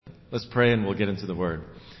Let's pray and we'll get into the Word.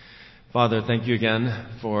 Father, thank you again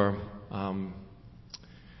for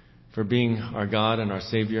being our God and our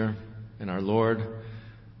Savior and our Lord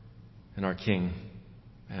and our King.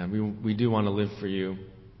 And we do want to live for you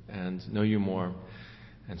and know you more.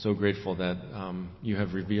 And so grateful that you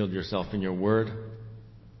have revealed yourself in your Word.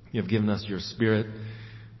 You have given us your Spirit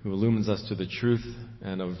who illumines us to the truth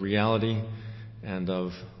and of reality and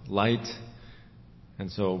of light. And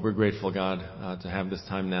so we're grateful, God, to have this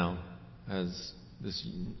time now as this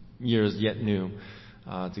year is yet new,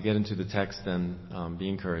 to get into the text and be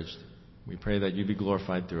encouraged. We pray that you be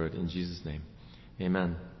glorified through it in Jesus' name.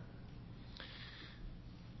 Amen.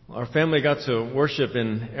 Our family got to worship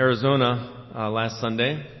in Arizona last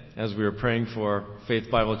Sunday as we were praying for Faith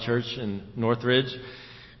Bible Church in Northridge,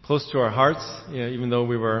 close to our hearts, even though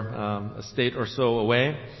we were a state or so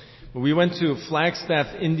away. We went to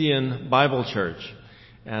Flagstaff Indian Bible Church,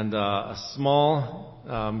 and a small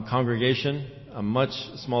congregation, much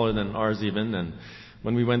smaller than ours even. And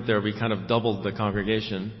when we went there, we kind of doubled the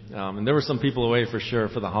congregation. And there were some people away for sure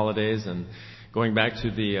for the holidays and going back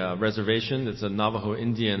to the reservation. It's a Navajo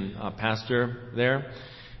Indian pastor there.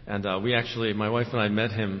 And my wife and I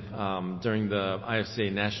met him during the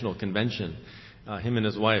IFCA National Convention, him and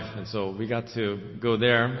his wife. And so we got to go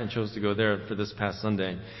there and chose to go there for this past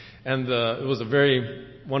Sunday. And it was a very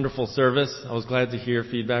wonderful service. I was glad to hear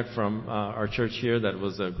feedback from our church here that it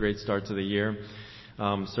was a great start to the year,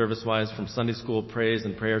 service-wise, from Sunday school praise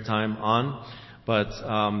and prayer time on. But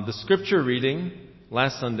the scripture reading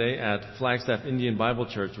last Sunday at Flagstaff Indian Bible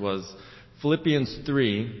Church was Philippians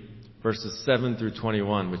 3, verses 7 through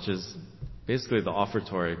 21, which is basically the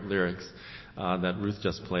offertory lyrics that Ruth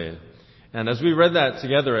just played. And as we read that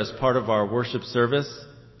together as part of our worship service,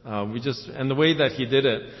 and the way that he did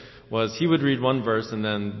it was he would read one verse and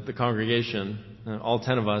then the congregation, all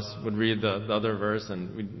 10 of us, would read the other verse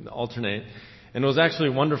and we'd alternate. And it was actually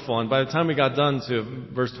wonderful. And by the time we got done to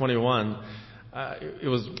verse 21, it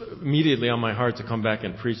was immediately on my heart to come back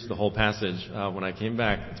and preach the whole passage when I came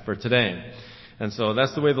back for today. And so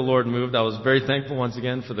that's the way the Lord moved. I was very thankful once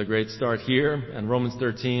again for the great start here and Romans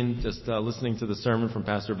 13, just listening to the sermon from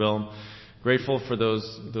Pastor Bill. Grateful for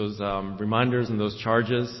those reminders and those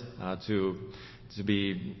charges to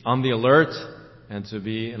be on the alert and to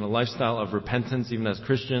be in a lifestyle of repentance even as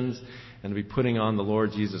Christians and to be putting on the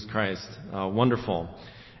Lord Jesus Christ. Wonderful.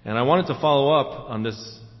 And I wanted to follow up on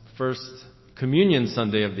this first Communion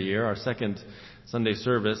Sunday of the year, our second Sunday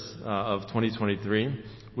service of 2023,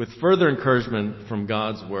 with further encouragement from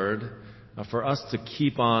God's Word for us to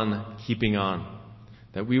keep on keeping on,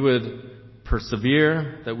 that we would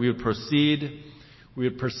persevere, that we would proceed, we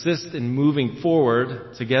would persist in moving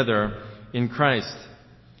forward together in Christ.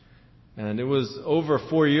 And it was over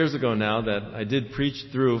 4 years ago now that I did preach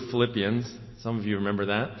through Philippians. Some of you remember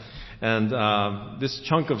that. And this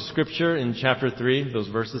chunk of scripture in chapter 3, those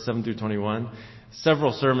verses 7 through 21,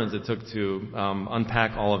 several sermons it took to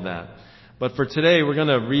unpack all of that. But for today, we're going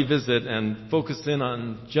to revisit and focus in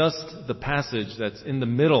on just the passage that's in the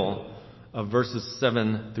middle of verses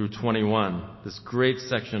 7 through 21. This great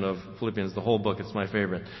section of Philippians, the whole book, it's my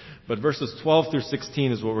favorite. But verses 12 through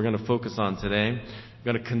 16 is what we're going to focus on today.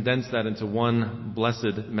 We're going to condense that into one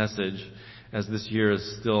blessed message as this year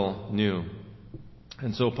is still new.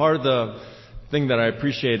 And so part of the thing that I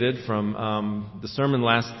appreciated from the sermon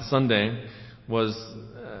last Sunday was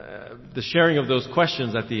the sharing of those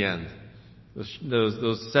questions at the end.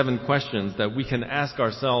 Those 7 questions that we can ask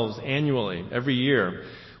ourselves annually, every year,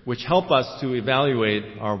 which help us to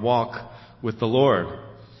evaluate our walk with the Lord.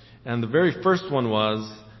 And the very first one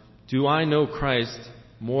was, do I know Christ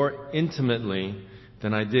more intimately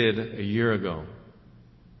than I did a year ago?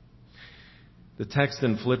 The text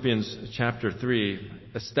in Philippians chapter 3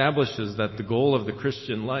 establishes that the goal of the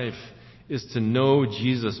Christian life is to know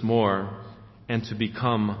Jesus more and to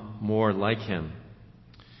become more like Him.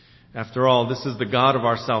 After all, this is the God of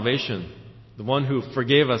our salvation, the one who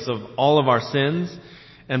forgave us of all of our sins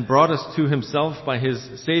and brought us to Himself by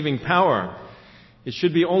His saving power. It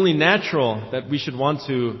should be only natural that we should want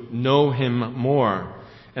to know Him more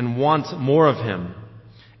and want more of Him.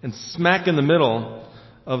 And smack in the middle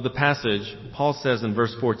of the passage, Paul says in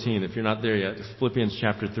verse 14, if you're not there yet, Philippians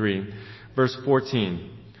chapter 3, verse 14.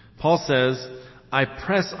 Paul says, I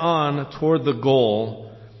press on toward the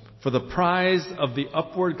goal for the prize of the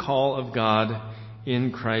upward call of God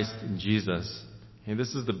in Christ Jesus. And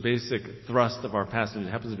this is the basic thrust of our passage.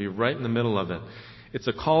 It happens to be right in the middle of it. It's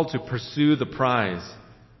a call to pursue the prize.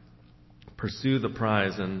 Pursue the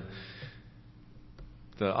prize. And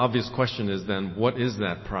the obvious question is then, what is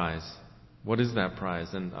that prize? What is that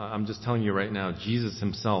prize? And I'm just telling you right now, Jesus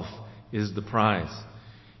Himself is the prize.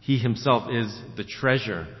 He himself is the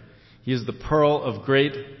treasure. He is the pearl of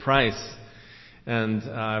great price. And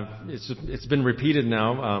it's been repeated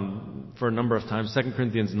now for a number of times. 2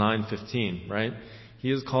 Corinthians 9:15, right?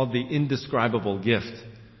 He is called the indescribable gift.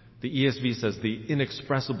 The ESV says the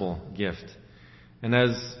inexpressible gift. And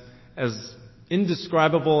as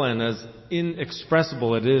indescribable and as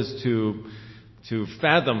inexpressible it is to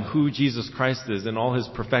fathom who Jesus Christ is in all his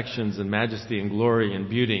perfections and majesty and glory and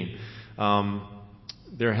beauty,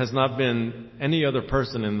 there has not been any other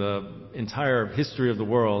person in the entire history of the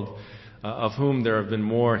world of whom there have been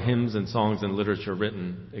more hymns and songs and literature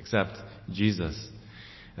written except Jesus.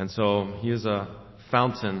 And so he is a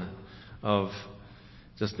fountain of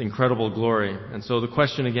just incredible glory. And so the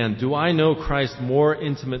question again, do I know Christ more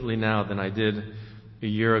intimately now than I did a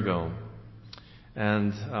year ago?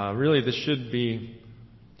 And really this should be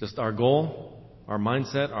just our goal, our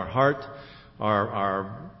mindset, our heart,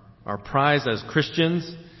 our prize as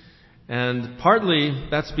Christians. And partly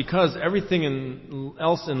that's because everything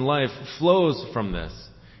else in life flows from this.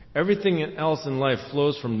 Everything else in life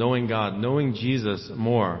flows from knowing God, knowing Jesus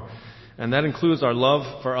more. And that includes our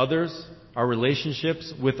love for others, our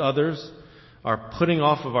relationships with others, our putting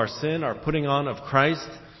off of our sin, our putting on of Christ,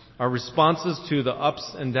 our responses to the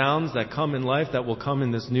ups and downs that come in life, that will come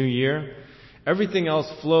in this new year. Everything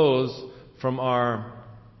else flows from our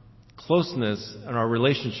closeness and our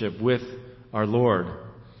relationship with our Lord.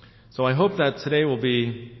 So I hope that today will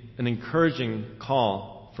be an encouraging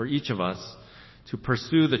call for each of us to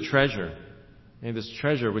pursue the treasure. And this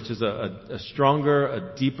treasure, which is a stronger,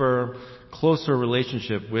 a deeper, closer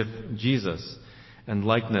relationship with Jesus and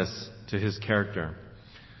likeness to his character.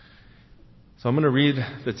 So I'm going to read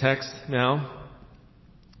the text now.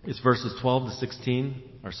 It's verses 12 to 16.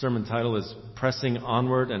 Our sermon title is Pressing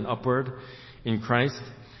Onward and Upward in Christ.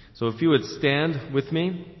 So if you would stand with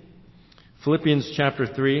me. Philippians chapter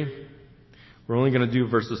 3. We're only going to do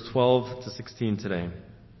verses 12 to 16 today.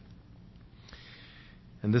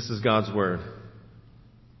 And this is God's word.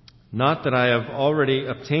 Not that I have already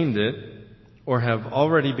obtained it or have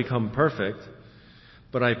already become perfect,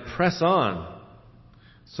 but I press on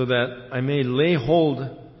so that I may lay hold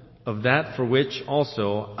of that for which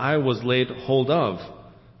also I was laid hold of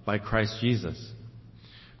by Christ Jesus.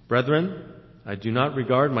 Brethren, I do not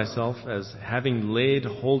regard myself as having laid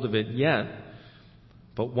hold of it yet,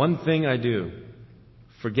 but one thing I do,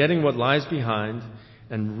 forgetting what lies behind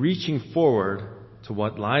and reaching forward to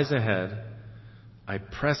what lies ahead, I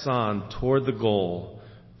press on toward the goal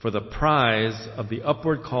for the prize of the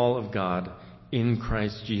upward call of God in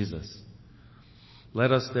Christ Jesus.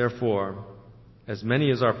 Let us therefore, as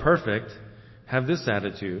many as are perfect, have this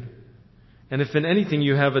attitude. And if in anything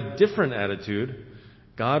you have a different attitude,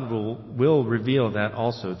 God will reveal that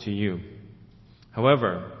also to you.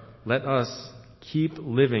 However, let us keep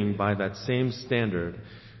living by that same standard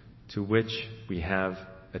to which we have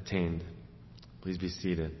attained. Please be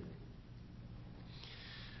seated.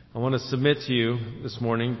 I want to submit to you this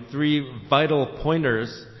morning 3 vital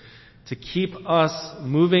pointers to keep us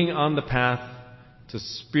moving on the path to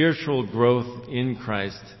spiritual growth in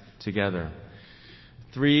Christ together.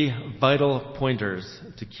 3 vital pointers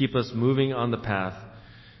to keep us moving on the path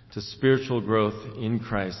to spiritual growth in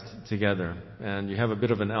Christ together. And you have a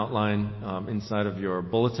bit of an outline inside of your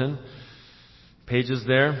bulletin pages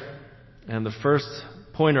there. And the first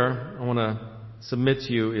pointer I want to submit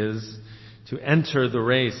to you is to enter the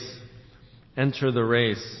race. Enter the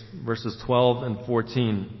race, verses 12 and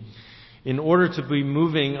 14. In order to be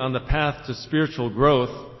moving on the path to spiritual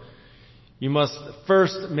growth, you must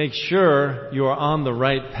first make sure you are on the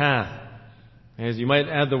right path. As you might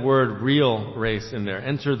add the word real race in there.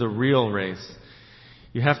 Enter the real race.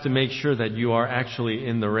 You have to make sure that you are actually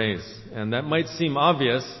in the race. And that might seem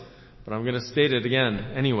obvious, but I'm going to state it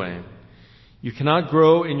again anyway. You cannot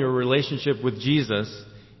grow in your relationship with Jesus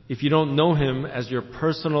if you don't know him as your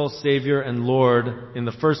personal Savior and Lord in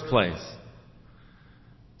the first place.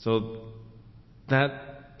 So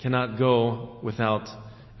that cannot go without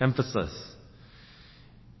emphasis.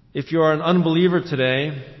 If you are an unbeliever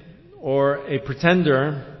today, or a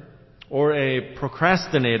pretender, or a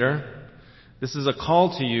procrastinator, this is a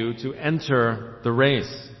call to you to enter the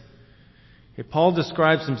race. Okay, Paul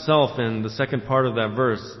describes himself in the second part of that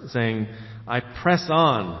verse, saying, I press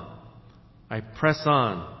on,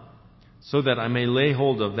 so that I may lay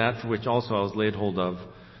hold of that for which also I was laid hold of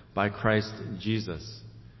by Christ Jesus.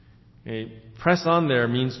 Okay, press on there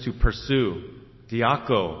means to pursue,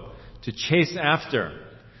 diako, to chase after.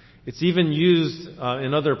 It's even used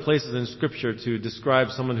in other places in Scripture to describe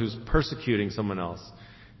someone who's persecuting someone else,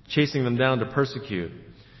 chasing them down to persecute.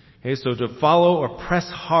 Okay, so to follow or press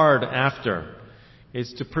hard after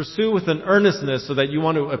It's to pursue with an earnestness so that you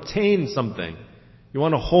want to obtain something. You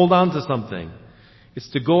want to hold on to something. It's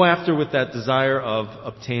to go after with that desire of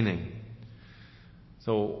obtaining.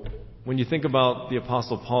 So when you think about the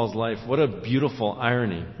Apostle Paul's life, what a beautiful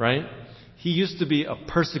irony, right? He used to be a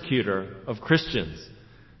persecutor of Christians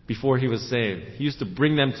before he was saved. He used to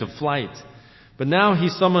bring them to flight. But now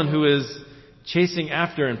he's someone who is chasing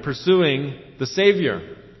after and pursuing the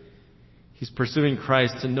Savior. He's pursuing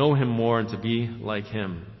Christ to know Him more and to be like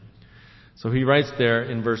Him. So he writes there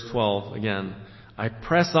in verse 12 again, I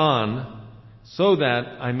press on so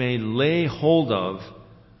that I may lay hold of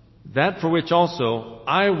that for which also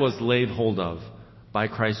I was laid hold of by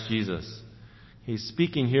Christ Jesus. He's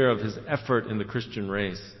speaking here of his effort in the Christian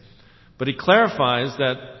race. But he clarifies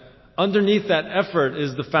that underneath that effort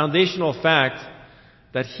is the foundational fact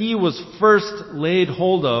that he was first laid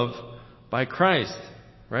hold of by Christ.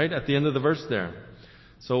 Right? At the end of the verse there.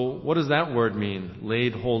 So what does that word mean?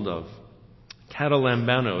 Laid hold of.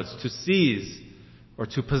 Katalambano. It's to seize or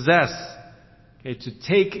to possess. Okay, to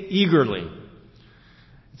take eagerly.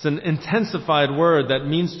 It's an intensified word that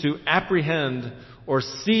means to apprehend or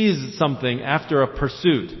seize something after a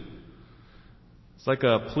pursuit. It's like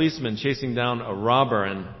a policeman chasing down a robber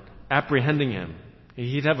and apprehending him.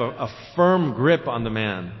 He'd have a firm grip on the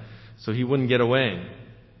man so he wouldn't get away.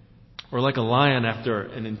 Or like a lion after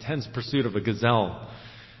an intense pursuit of a gazelle.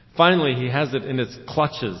 Finally, he has it in its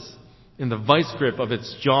clutches, in the vice grip of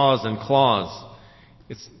its jaws and claws.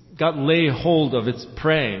 It's got lay hold of its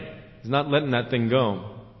prey. He's not letting that thing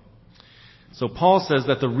go. So Paul says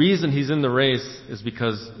that the reason he's in the race is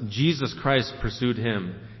because Jesus Christ pursued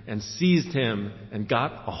him and seized him and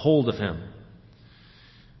got a hold of him.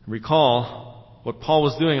 Recall what Paul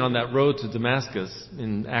was doing on that road to Damascus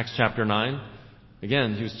in Acts chapter 9.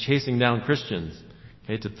 Again, he was chasing down Christians,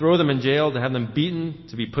 okay, to throw them in jail, to have them beaten,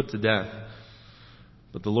 to be put to death.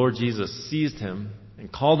 But the Lord Jesus seized him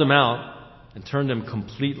and called him out and turned him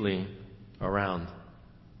completely around.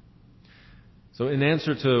 So in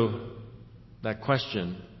answer to that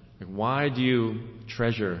question, why do you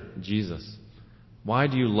treasure Jesus? Why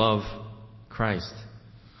do you love Christ?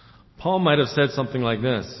 Paul might have said something like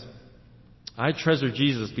this. I treasure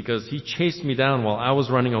Jesus because he chased me down while I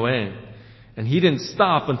was running away. And he didn't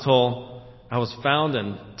stop until I was found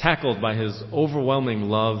and tackled by his overwhelming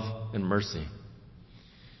love and mercy.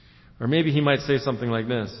 Or maybe he might say something like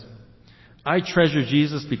this. I treasure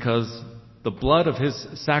Jesus because the blood of his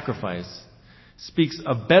sacrifice speaks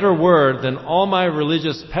a better word than all my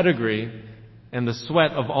religious pedigree and the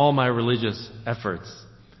sweat of all my religious efforts.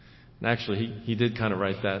 And actually, he did kind of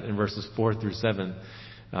write that in verses 4 through 7,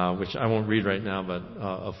 which I won't read right now, but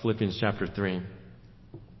of Philippians chapter 3.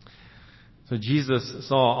 So Jesus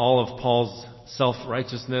saw all of Paul's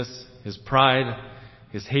self-righteousness, his pride,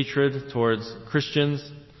 his hatred towards Christians,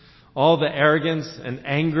 all the arrogance and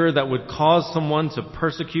anger that would cause someone to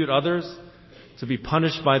persecute others, to be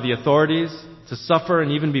punished by the authorities, to suffer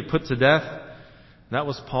and even be put to death. That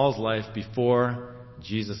was Paul's life before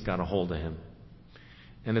Jesus got a hold of him.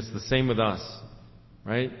 And it's the same with us,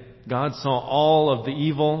 right? God saw all of the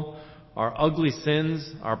evil, our ugly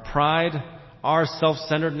sins, our pride, our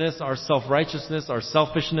self-centeredness, our self-righteousness, our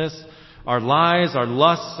selfishness, our lies, our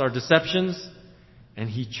lusts, our deceptions, and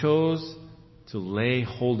he chose to lay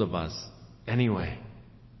hold of us anyway.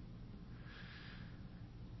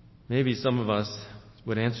 Maybe some of us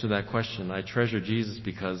would answer that question. I treasure Jesus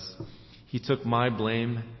because he took my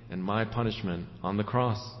blame and my punishment on the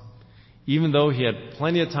cross. Even though he had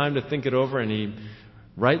plenty of time to think it over and he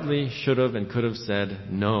rightly should have and could have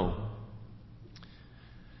said no.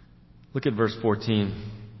 Look at verse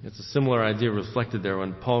 14. It's a similar idea reflected there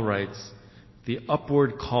when Paul writes, the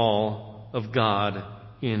upward call of God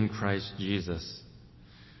in Christ Jesus.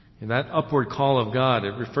 And that upward call of God,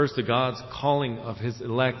 it refers to God's calling of his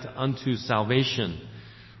elect unto salvation.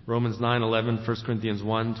 Romans 9:11, 1 Corinthians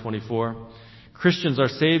 1:24. Christians are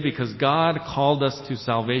saved because God called us to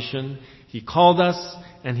salvation. He called us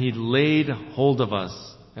and he laid hold of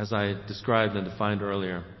us, as I described and defined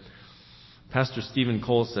earlier. Pastor Stephen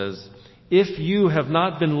Cole says, if you have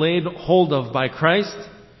not been laid hold of by Christ,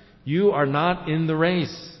 you are not in the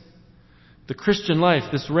race. The Christian life,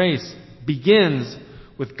 this race, begins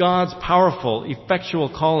with God's powerful, effectual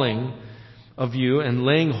calling of you and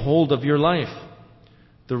laying hold of your life.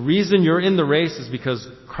 The reason you're in the race is because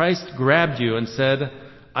Christ grabbed you and said,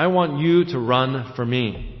 I want you to run for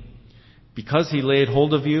me. Because he laid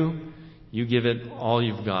hold of you, you give it all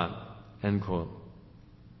you've got. End quote.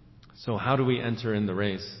 So how do we enter in the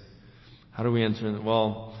race? How do we enter in?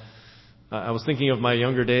 Well, I was thinking of my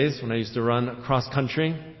younger days when I used to run cross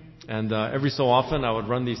country. And every so often I would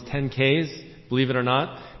run these 10Ks, believe it or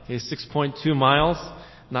not. Okay, 6.2 miles.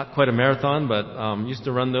 Not quite a marathon, but used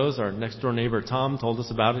to run those. Our next door neighbor Tom told us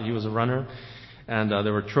about it. He was a runner. And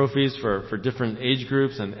there were trophies for different age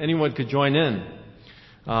groups, and anyone could join in.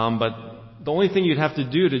 But the only thing you'd have to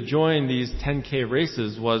do to join these 10K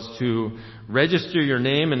races was to register your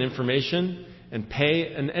name and information and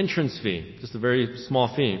pay an entrance fee, just a very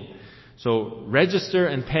small fee. So register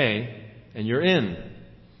and pay, and you're in.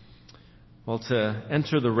 Well, to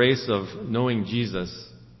enter the race of knowing Jesus,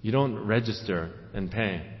 you don't register and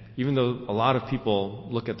pay, even though a lot of people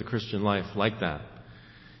look at the Christian life like that.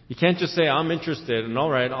 You can't just say, I'm interested, and all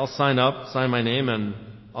right, I'll sign up, sign my name, and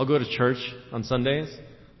I'll go to church on Sundays.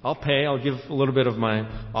 I'll pay, I'll give a little bit of my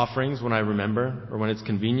offerings when I remember or when it's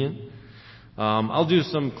convenient. I'll do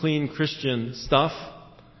some clean Christian stuff.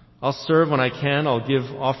 I'll serve when I can, I'll give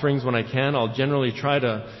offerings when I can. I'll generally try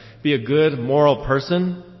to be a good, moral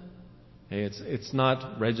person. Hey, it's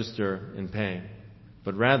not register and pay,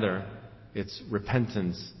 but rather it's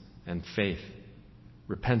repentance and faith.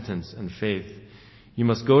 Repentance and faith. You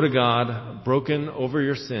must go to God broken over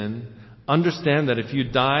your sin. Understand that if you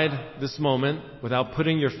died this moment without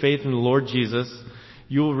putting your faith in the Lord Jesus,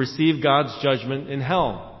 you will receive God's judgment in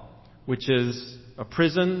hell, which is a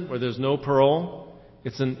prison where there's no parole.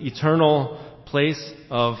 It's an eternal place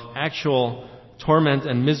of actual torment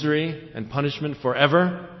and misery and punishment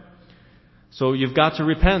forever. So you've got to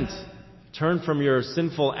repent. Turn from your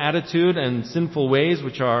sinful attitude and sinful ways,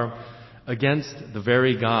 which are against the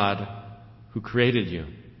very God who created you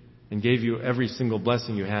and gave you every single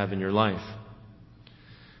blessing you have in your life.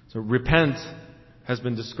 So repent has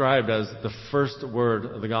been described as the first word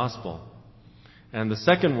of the gospel. And the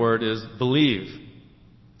second word is believe.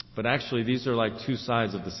 But actually, these are like two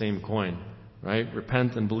sides of the same coin, right?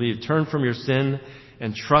 Repent and believe. Turn from your sin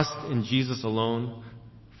and trust in Jesus alone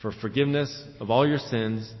for forgiveness of all your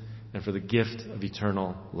sins and for the gift of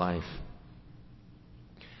eternal life.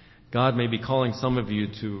 God may be calling some of you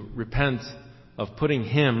to repent of putting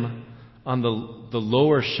Him on the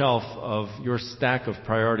lower shelf of your stack of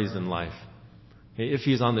priorities in life, okay, if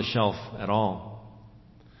He's on the shelf at all.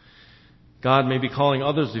 God may be calling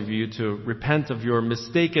others of you to repent of your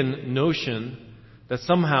mistaken notion that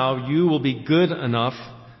somehow you will be good enough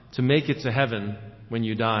to make it to heaven when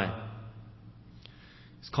you die.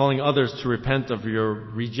 He's calling others to repent of your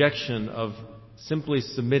rejection of simply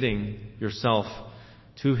submitting yourself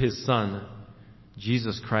to His Son,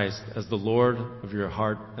 Jesus Christ, as the Lord of your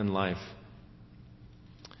heart and life.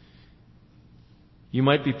 You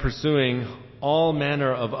might be pursuing all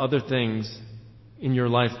manner of other things in your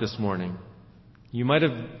life this morning. You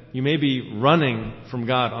may be running from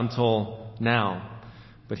God until now,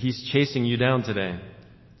 but He's chasing you down today.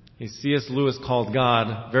 C.S. Lewis called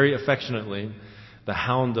God, very affectionately, the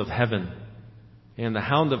Hound of Heaven. And the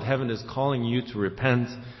Hound of Heaven is calling you to repent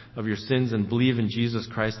of your sins and believe in Jesus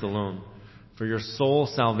Christ alone for your soul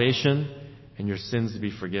salvation and your sins to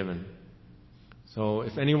be forgiven. So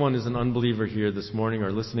if anyone is an unbeliever here this morning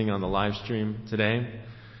or listening on the live stream today,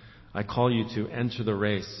 I call you to enter the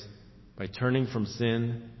race by turning from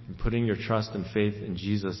sin and putting your trust and faith in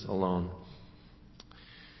Jesus alone.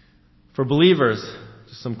 For believers,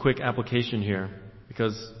 just some quick application here,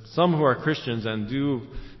 because some who are Christians and do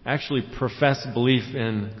actually profess belief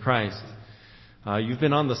in Christ, you've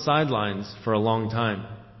been on the sidelines for a long time,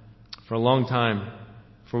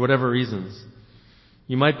 for whatever reasons.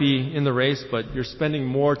 You might be in the race, but you're spending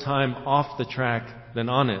more time off the track than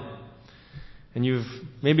on it. And you've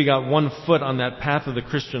maybe got one foot on that path of the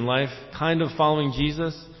Christian life, kind of following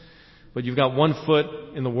Jesus, but you've got one foot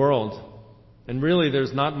in the world. And really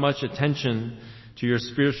there's not much attention to your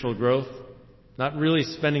spiritual growth, not really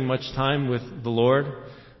spending much time with the Lord,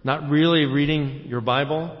 not really reading your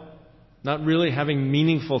Bible, not really having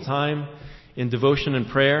meaningful time in devotion and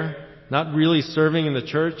prayer, not really serving in the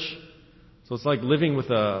church. So it's like living with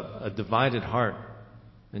a divided heart.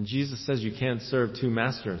 And Jesus says you can't serve two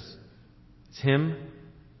masters. It's Him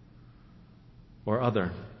or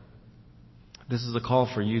other. This is a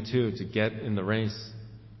call for you too to get in the race.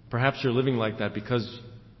 Perhaps you're living like that because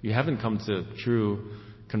you haven't come to true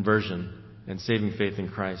conversion and saving faith in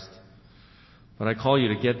Christ. But I call you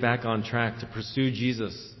to get back on track, to pursue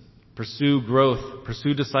Jesus, pursue growth,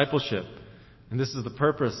 pursue discipleship. And this is the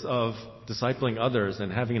purpose of discipling others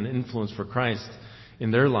and having an influence for Christ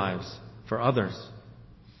in their lives, for others.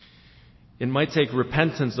 It might take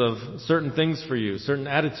repentance of certain things for you, certain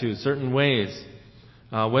attitudes, certain ways,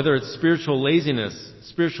 whether it's spiritual laziness,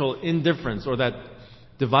 spiritual indifference, or that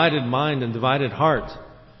divided mind and divided heart.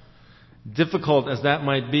 Difficult as that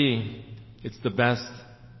might be, it's the best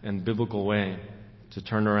and biblical way to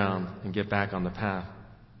turn around and get back on the path.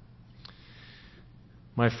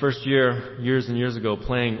 My first year, years and years ago,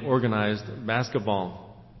 playing organized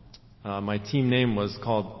basketball, my team name was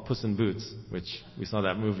called Puss in Boots, which we saw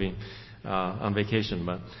that movie on vacation.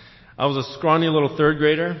 But I was a scrawny little third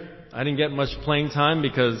grader. I didn't get much playing time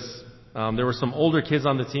because there were some older kids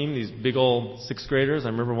on the team, these big old sixth graders. I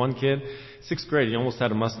remember one kid, sixth grade, he almost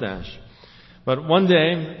had a mustache. But one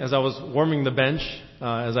day, as I was warming the bench,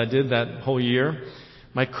 as I did that whole year,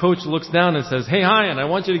 my coach looks down and says, "Hey, Hyan, I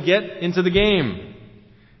want you to get into the game."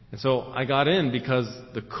 And so I got in because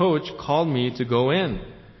the coach called me to go in.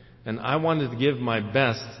 And I wanted to give my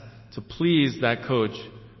best to please that coach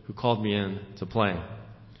who called me in to play.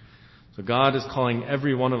 So God is calling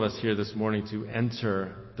every one of us here this morning to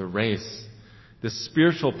enter the race. This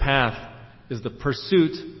spiritual path is the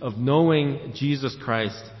pursuit of knowing Jesus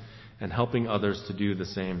Christ and helping others to do the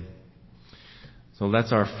same. So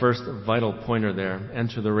that's our first vital pointer there.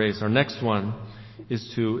 Enter the race. Our next one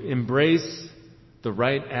is to embrace the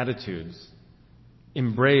right attitudes.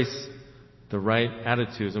 Embrace the right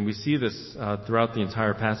attitudes. And we see this throughout the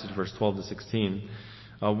entire passage, verse 12 to 16.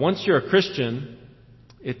 Once you're a Christian,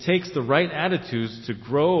 it takes the right attitudes to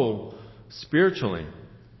grow spiritually.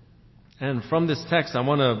 And from this text, I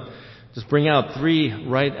want to just bring out 3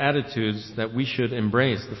 right attitudes that we should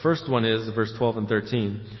embrace. The first one is, verse 12 and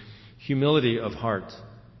 13, humility of heart.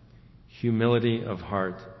 Humility of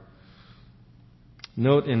heart.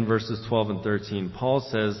 Note in verses 12 and 13, Paul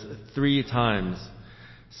says 3 times,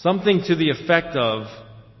 something to the effect of,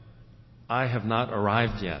 I have not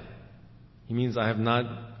arrived yet. He means I have not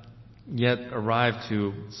yet arrived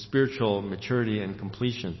to spiritual maturity and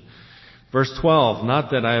completion. Verse 12,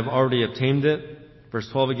 not that I have already obtained it. Verse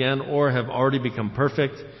 12 again, or have already become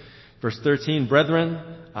perfect. Verse 13, brethren,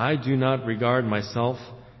 I do not regard myself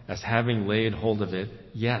as having laid hold of it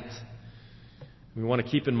yet. We want to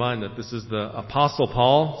keep in mind that this is the Apostle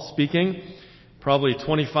Paul speaking, probably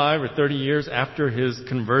 25 or 30 years after his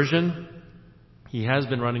conversion. He has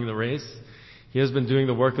been running the race. He has been doing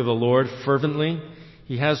the work of the Lord fervently.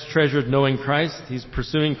 He has treasured knowing Christ. He's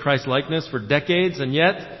pursuing Christ-likeness for decades, and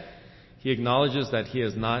yet he acknowledges that he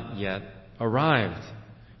has not yet arrived.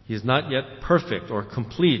 He is not yet perfect or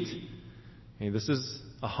complete. Okay, this is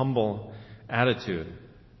a humble attitude.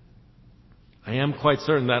 I am quite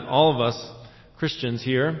certain that all of us Christians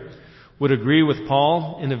here would agree with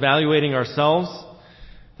Paul in evaluating ourselves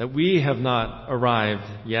that we have not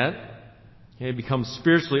arrived yet. Okay, become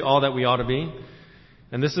spiritually all that we ought to be.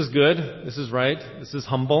 And this is good. This is right. This is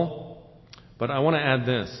humble. But I want to add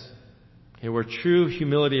this. Okay, where true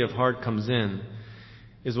humility of heart comes in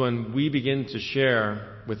is when we begin to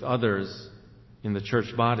share with others in the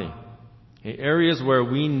church body. Okay, areas where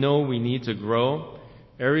we know we need to grow,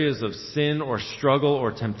 areas of sin or struggle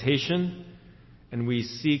or temptation, and we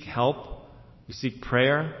seek help, we seek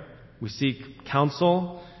prayer, we seek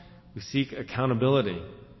counsel, we seek accountability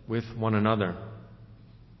with one another.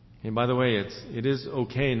 And by the way, it is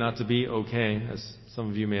okay not to be okay, as some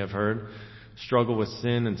of you may have heard, struggle with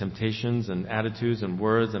sin and temptations and attitudes and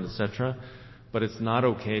words and etc. But it's not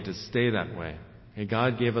okay to stay that way. Okay,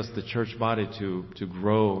 God gave us the church body to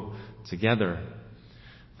grow together.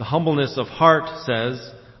 The humbleness of heart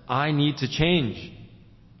says, I need to change.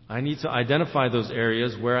 I need to identify those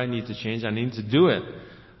areas where I need to change. I need to do it.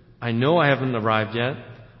 I know I haven't arrived yet.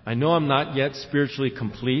 I know I'm not yet spiritually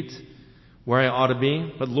complete where I ought to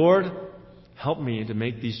be. But Lord, help me to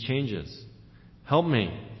make these changes. Help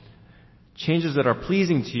me. Changes that are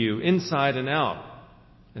pleasing to you inside and out.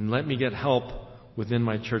 And let me get help within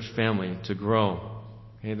my church family to grow.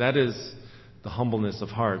 Okay, that is the humbleness of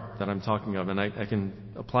heart that I'm talking of. And I can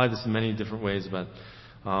apply this in many different ways, but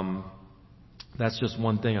that's just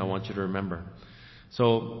one thing I want you to remember.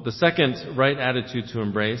 So the second right attitude to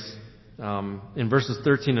embrace in verses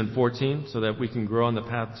 13 and 14, so that we can grow on the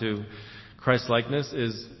path to Christ-likeness,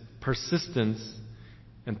 is persistence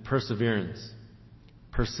and perseverance.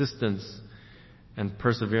 Persistence and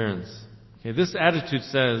perseverance. Okay, this attitude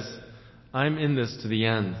says, I'm in this to the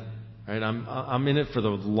end. Right? I'm in it for the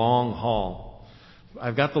long haul.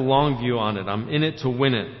 I've got the long view on it. I'm in it to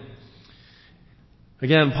win it.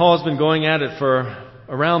 Again, Paul has been going at it for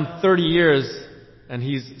around 30 years, and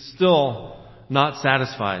he's still not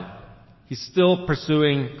satisfied. He's still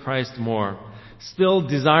pursuing Christ more, still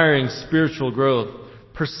desiring spiritual growth,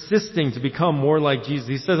 persisting to become more like Jesus.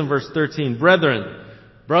 He says in verse 13, brethren,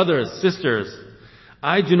 brothers, sisters,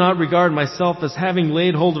 I do not regard myself as having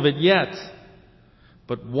laid hold of it yet,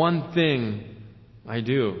 but one thing I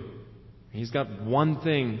do. He's got one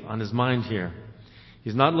thing on his mind here.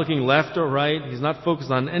 He's not looking left or right. He's not focused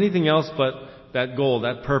on anything else but that goal,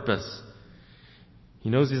 that purpose. He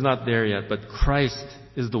knows he's not there yet, but Christ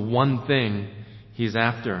is the one thing he's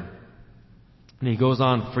after. And he goes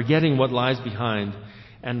on, forgetting what lies behind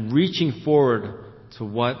and reaching forward to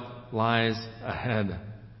what lies ahead.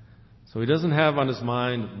 So he doesn't have on his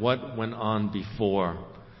mind what went on before,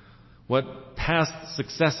 what past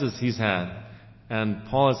successes he's had. And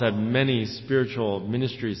Paul has had many spiritual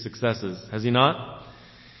ministry successes, has he not?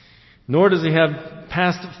 Nor does he have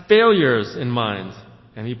past failures in mind.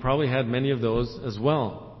 And he probably had many of those as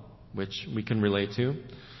well, which we can relate to.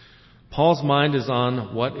 Paul's mind is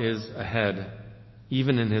on what is ahead,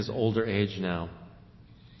 even in his older age now.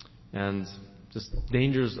 And just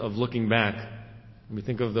dangers of looking back. We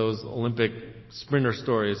think of those Olympic sprinter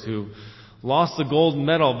stories who lost the gold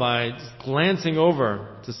medal by just glancing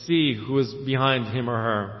over to see who was behind him or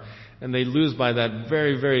her. And they lose by that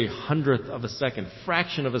very, very hundredth of a second,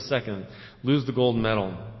 fraction of a second, lose the gold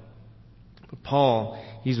medal. But Paul,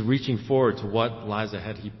 he's reaching forward to what lies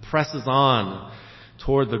ahead. He presses on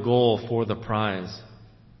toward the goal for the prize.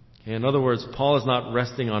 Okay, in other words, Paul is not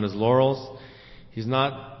resting on his laurels. He's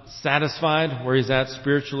not satisfied where he's at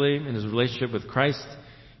spiritually in his relationship with Christ.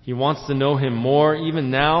 He wants to know him more,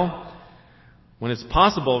 even now, when it's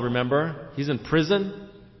possible. Remember, he's in prison,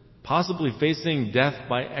 possibly facing death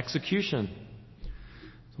by execution.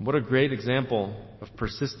 So what a great example of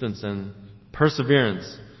persistence and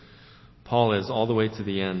perseverance Paul is all the way to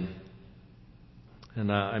the end.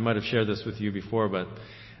 And I might have shared this with you before, but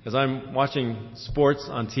as I'm watching sports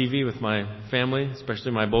on TV with my family,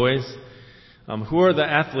 especially my boys, who are the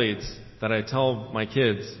athletes that I tell my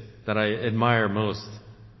kids that I admire most?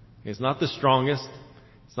 It's not the strongest.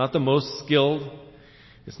 It's not the most skilled.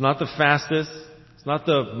 It's not the fastest. It's not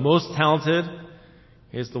the most talented.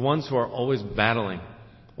 It's the ones who are always battling,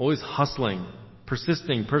 always hustling,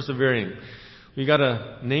 persisting, persevering. We got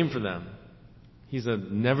a name for them. He's a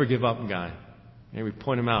never give up guy. And we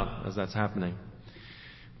point him out as that's happening.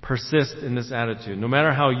 Persist in this attitude. No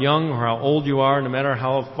matter how young or how old you are, no matter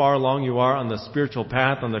how far along you are on the spiritual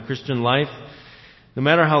path, on the Christian life, no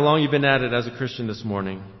matter how long you've been at it as a Christian this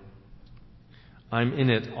morning, I'm in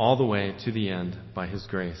it all the way to the end by His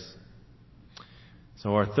grace.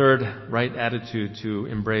 So our third right attitude to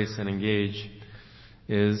embrace and engage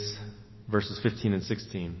is verses 15 and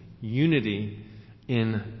 16. Unity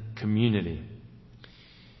in community.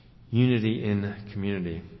 Unity in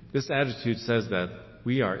community. This attitude says that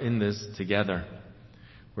we are in this together.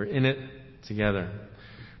 We're in it together.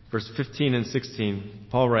 Verse 15 and 16,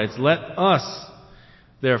 Paul writes, "Let us,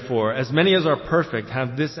 therefore, as many as are perfect,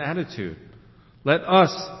 have this attitude. Let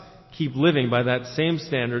us keep living by that same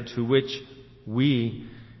standard to which we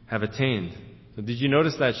have attained." So did you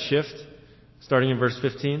notice that shift starting in verse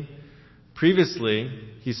 15? Previously,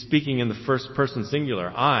 he's speaking in the first person singular.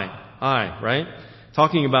 I, right?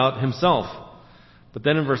 Talking about himself. But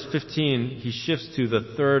then in verse 15, he shifts to the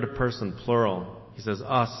third person plural. He says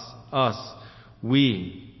us,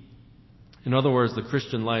 we. In other words, the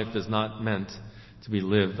Christian life is not meant to be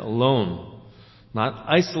lived alone. Not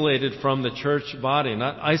isolated from the church body,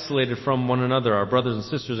 not isolated from one another, our brothers and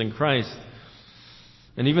sisters in Christ.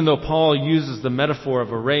 And even though Paul uses the metaphor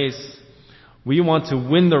of a race, we want to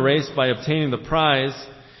win the race by obtaining the prize.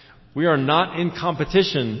 We are not in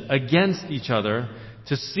competition against each other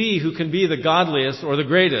to see who can be the godliest or the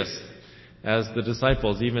greatest, as the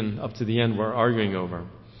disciples, even up to the end, were arguing over.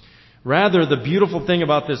 Rather, the beautiful thing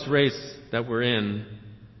about this race that we're in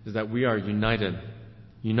is that we are united.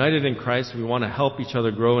 United in Christ, we want to help each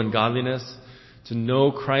other grow in godliness, to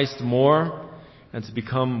know Christ more, and to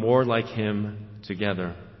become more like Him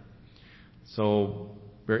together. So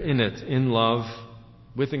we're in it, in love,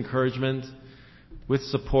 with encouragement, with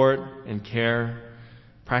support and care,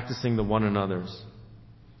 practicing the one another's.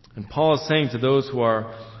 And Paul is saying to those who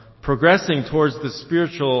are progressing towards the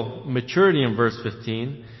spiritual maturity in verse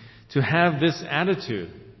 15, to have this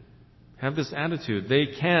attitude. Have this attitude. They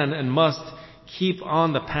can and must keep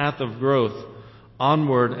on the path of growth,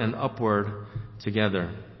 onward and upward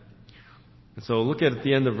together. And so look at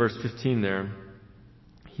the end of verse 15 there.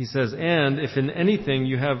 He says, "And if in anything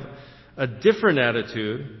you have a different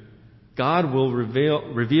attitude, God will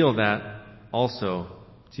reveal that also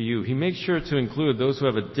to you." He makes sure to include those who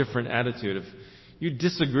have a different attitude. If you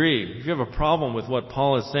disagree, if you have a problem with what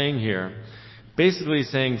Paul is saying here, basically he's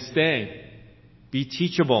saying, stay, be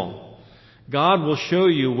teachable. God will show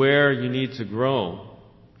you where you need to grow.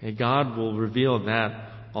 And God will reveal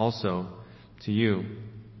that also to you.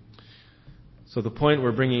 So the point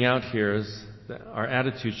we're bringing out here is that our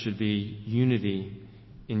attitude should be unity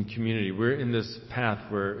in community. We're in this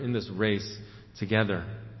path, we're in this race together.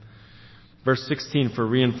 Verse 16, for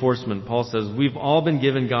reinforcement, Paul says, we've all been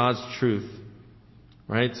given God's truth.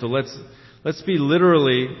 Right? So let's Let's be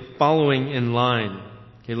literally following in line.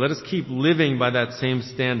 Okay, let us keep living by that same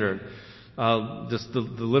standard. Just the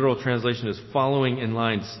literal translation is following in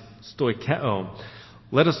line, stoikeo.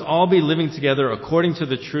 Let us all be living together according to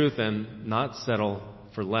the truth and not settle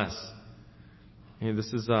for less. Okay,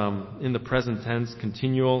 this is in the present tense,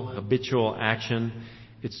 continual, habitual action.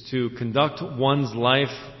 It's to conduct one's life,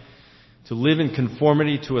 to live in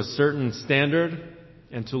conformity to a certain standard,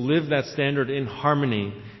 and to live that standard in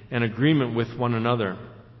harmony and agreement with one another.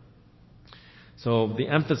 So the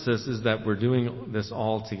emphasis is that we're doing this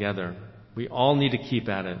all together. We all need to keep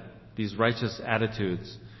at it, these righteous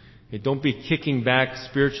attitudes. Okay, don't be kicking back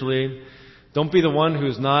spiritually. Don't be the one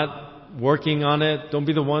who's not working on it. Don't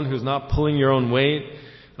be the one who's not pulling your own weight.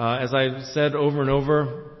 As I've said over and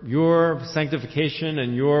over, your sanctification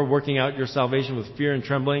and your working out your salvation with fear and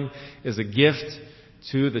trembling is a gift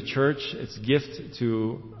to the church. It's a gift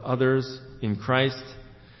to others in Christ.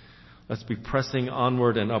 Let's be pressing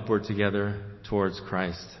onward and upward together towards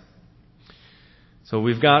Christ. So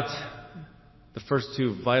we've got the first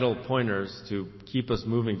two vital pointers to keep us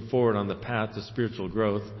moving forward on the path to spiritual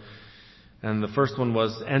growth. And the first one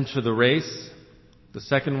was enter the race. The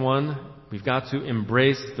second one, we've got to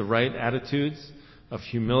embrace the right attitudes of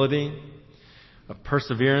humility, of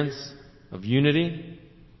perseverance, of unity.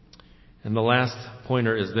 And the last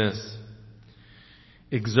pointer is this: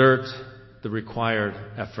 exert the required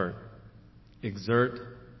effort. Exert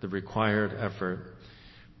the required effort.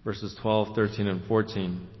 Verses 12, 13, and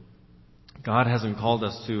 14. God hasn't called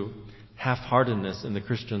us to half-heartedness in the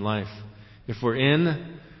Christian life. If we're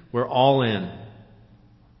in, we're all in.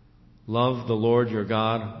 Love the Lord your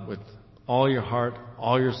God with all your heart,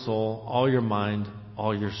 all your soul, all your mind,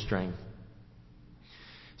 all your strength.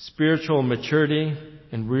 Spiritual maturity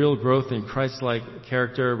and real growth in Christ-like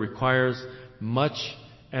character requires much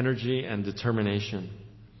energy and determination.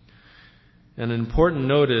 And an important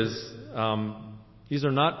note is, these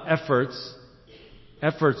are not efforts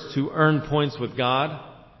to earn points with God.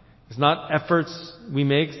 It's not efforts we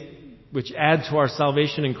make which add to our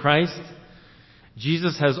salvation in Christ.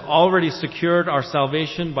 Jesus has already secured our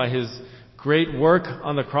salvation by His great work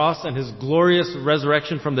on the cross and His glorious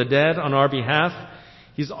resurrection from the dead on our behalf.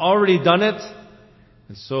 He's already done it,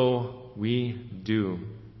 and so we do.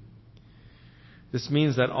 This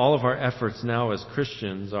means that all of our efforts now as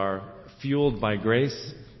Christians are fueled by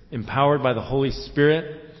grace, empowered by the Holy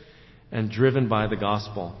Spirit, and driven by the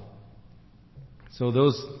gospel. So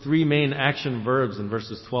those three main action verbs in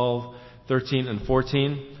verses 12, 13, and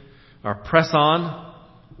 14 are press on,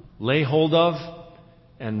 lay hold of,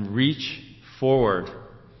 and reach forward.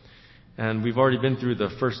 And we've already been through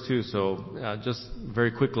the first two, so just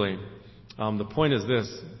very quickly. The point is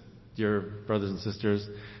this, dear brothers and sisters: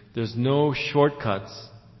 there's no shortcuts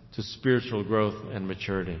to spiritual growth and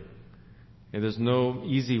maturity. And there's no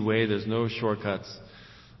easy way, there's no shortcuts.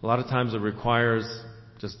 A lot of times it requires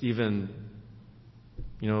just even,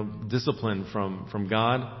 discipline from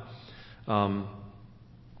God.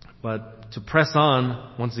 But to press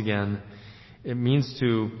on, once again, it means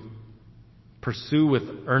to pursue with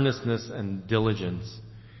earnestness and diligence.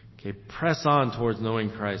 Okay, press on towards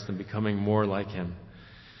knowing Christ and becoming more like Him.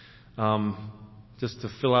 Just to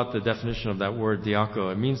fill out the definition of that word,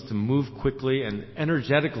 diako, it means to move quickly and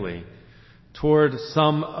energetically toward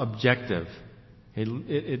some objective.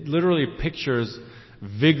 It literally pictures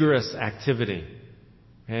vigorous activity.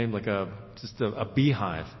 Okay, like just a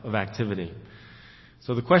beehive of activity.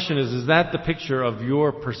 So the question is that the picture of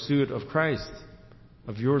your pursuit of Christ,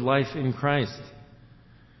 of your life in Christ?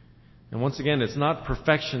 And once again, it's not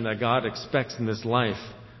perfection that God expects in this life,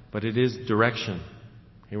 but it is direction.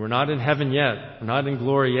 Okay, we're not in heaven yet, we're not in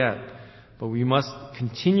glory yet, but we must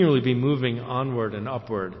continually be moving onward and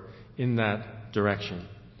upward in that direction.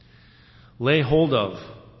 Lay hold of,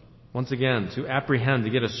 once again, to apprehend, to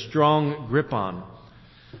get a strong grip on.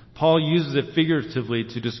 Paul uses it figuratively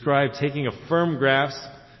to describe taking a firm grasp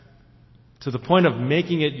to the point of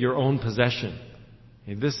making it your own possession.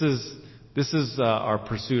 Okay, this is our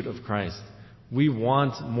pursuit of Christ. We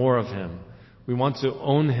want more of Him. We want to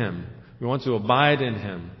own Him. We want to abide in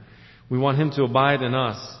Him. We want Him to abide in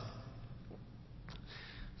us.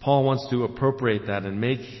 Paul wants to appropriate that and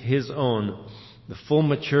make his own the full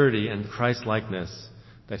maturity and Christ-likeness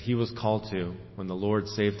that he was called to when the Lord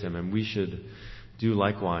saved him, and we should do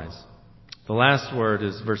likewise. The last word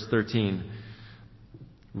is verse 13.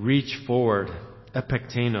 Reach forward.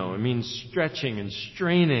 Epekteno. It means stretching and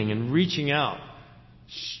straining and reaching out.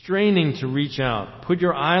 Straining to reach out. Put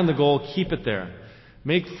your eye on the goal. Keep it there.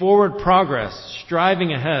 Make forward progress.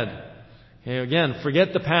 Striving ahead. Okay, again,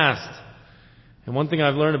 forget the past. And one thing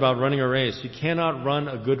I've learned about running a race, you cannot run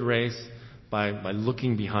a good race by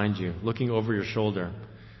looking behind you, looking over your shoulder.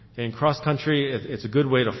 Okay, in cross country, it's a good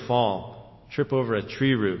way to fall, trip over a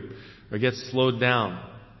tree root, or get slowed down.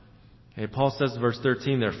 Okay, Paul says in verse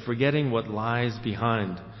 13 there, forgetting what lies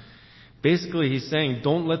behind. Basically, he's saying,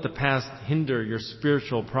 don't let the past hinder your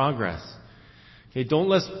spiritual progress. Okay, don't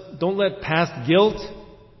let past guilt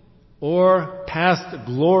or past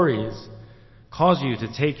glories cause you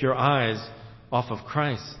to take your eyes off of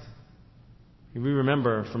Christ. We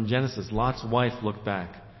remember from Genesis, Lot's wife looked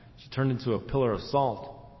back. She turned into a pillar of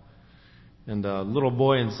salt. And a little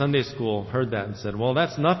boy in Sunday school heard that and said, well,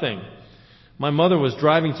 that's nothing. My mother was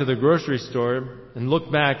driving to the grocery store and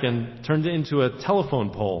looked back and turned it into a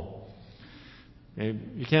telephone pole.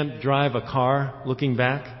 You can't drive a car looking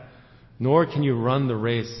back, nor can you run the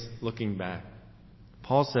race looking back.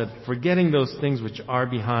 Paul said, forgetting those things which are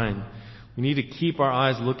behind, we need to keep our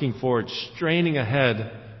eyes looking forward, straining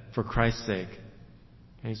ahead for Christ's sake.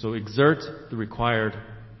 Okay, so exert the required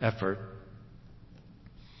effort.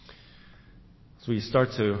 So we start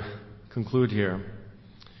to conclude here.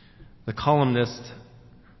 The columnist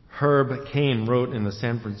Herb Caen wrote in the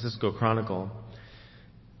San Francisco Chronicle,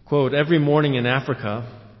 quote, every morning in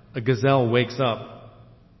Africa, a gazelle wakes up.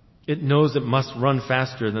 It knows it must run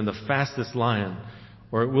faster than the fastest lion,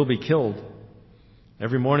 or it will be killed.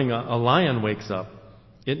 Every morning a lion wakes up.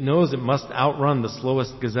 It knows it must outrun the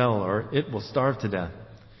slowest gazelle, or it will starve to death.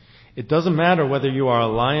 It doesn't matter whether you are a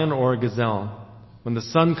lion or a gazelle. When the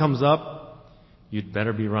sun comes up, you'd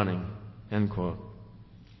better be running. End quote.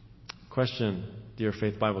 Question, dear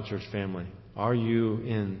Faith Bible Church family, are you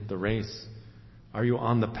in the race? Are you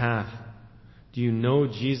on the path? Do you know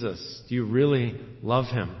Jesus? Do you really love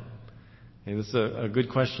Him? And this is a good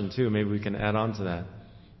question too. Maybe we can add on to that.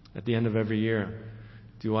 At the end of every year,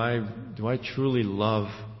 do I truly love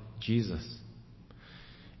Jesus?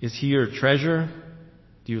 Is He your treasure?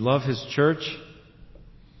 Do you love His church?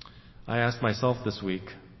 I asked myself this week,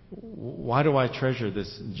 why do I treasure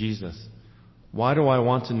this Jesus? Why do I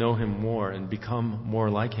want to know Him more and become more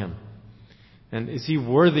like Him? And is He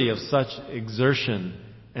worthy of such exertion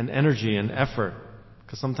and energy and effort?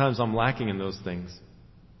 Because sometimes I'm lacking in those things.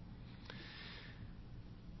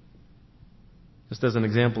 Just as an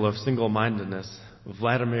example of single-mindedness,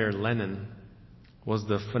 Vladimir Lenin was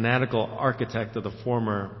the fanatical architect of the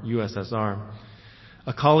former USSR.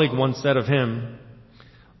 A colleague once said of him,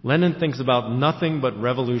 Lenin thinks about nothing but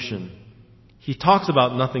revolution. He talks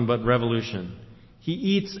about nothing but revolution. He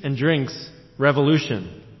eats and drinks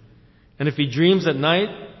revolution. And if he dreams at night,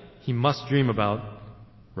 he must dream about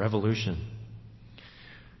revolution.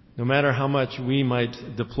 No matter how much we might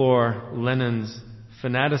deplore Lenin's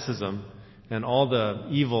fanaticism and all the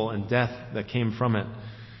evil and death that came from it,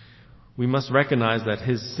 we must recognize that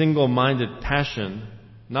his single-minded passion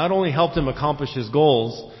not only helped him accomplish his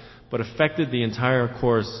goals, but affected the entire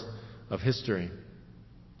course of history.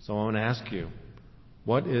 So I want to ask you,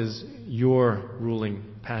 what is your ruling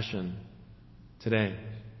passion today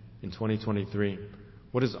in 2023?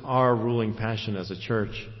 What is our ruling passion as a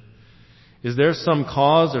church? Is there some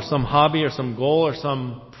cause or some hobby or some goal or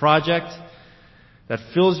some project that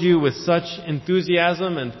fills you with such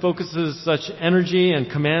enthusiasm and focuses such energy and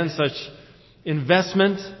commands such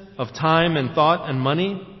investment of time and thought and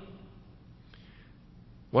money?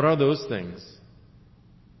 What are those things?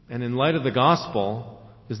 And in light of the gospel,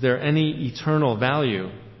 is there any eternal value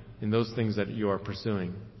in those things that you are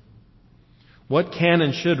pursuing? What can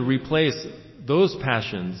and should replace those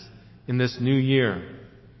passions in this new year?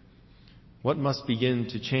 What must begin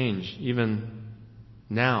to change even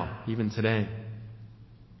now, even today?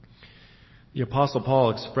 The Apostle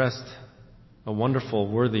Paul expressed a wonderful,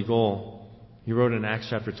 worthy goal. He wrote in Acts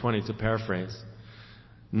chapter 20, to paraphrase,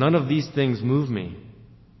 none of these things move me,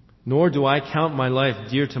 nor do I count my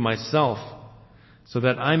life dear to myself, so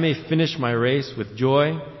that I may finish my race with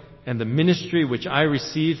joy and the ministry which I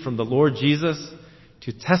received from the Lord Jesus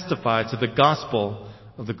to testify to the gospel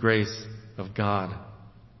of the grace of God.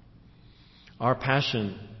 Our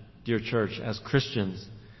passion, dear church, as Christians,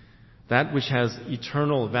 that which has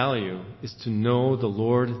eternal value, is to know the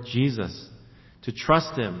Lord Jesus, to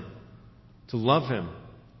trust Him, to love Him,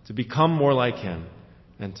 to become more like Him,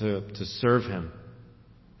 and to serve Him.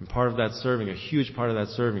 And part of that serving, a huge part of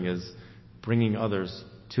that serving, is bringing others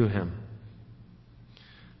to Him.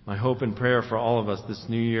 My hope and prayer for all of us this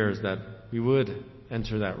new year is that we would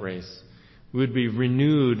enter that race. We would be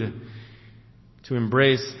renewed to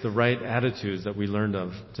embrace the right attitudes that we learned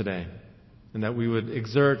of today, and that we would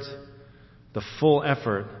exert the full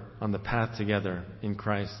effort on the path together in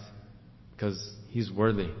Christ, because He's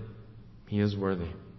worthy. He is worthy.